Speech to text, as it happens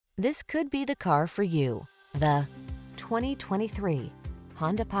This could be the car for you. The 2023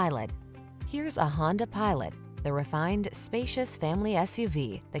 Honda Pilot. Here's a Honda Pilot, the refined, spacious family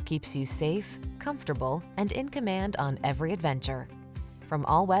SUV that keeps you safe, comfortable, and in command on every adventure. From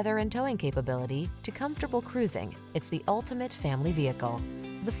all-weather and towing capability to comfortable cruising, it's the ultimate family vehicle.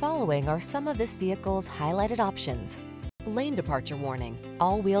 The following are some of this vehicle's highlighted options: lane departure warning,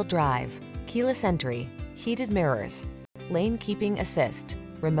 all-wheel drive, keyless entry, heated mirrors, lane keeping assist,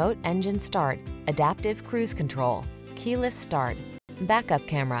 remote engine start, adaptive cruise control, keyless start, backup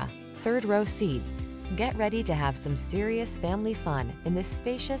camera, third row seat. Get ready to have some serious family fun in this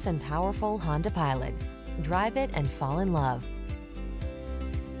spacious and powerful Honda Pilot. Drive it and fall in love.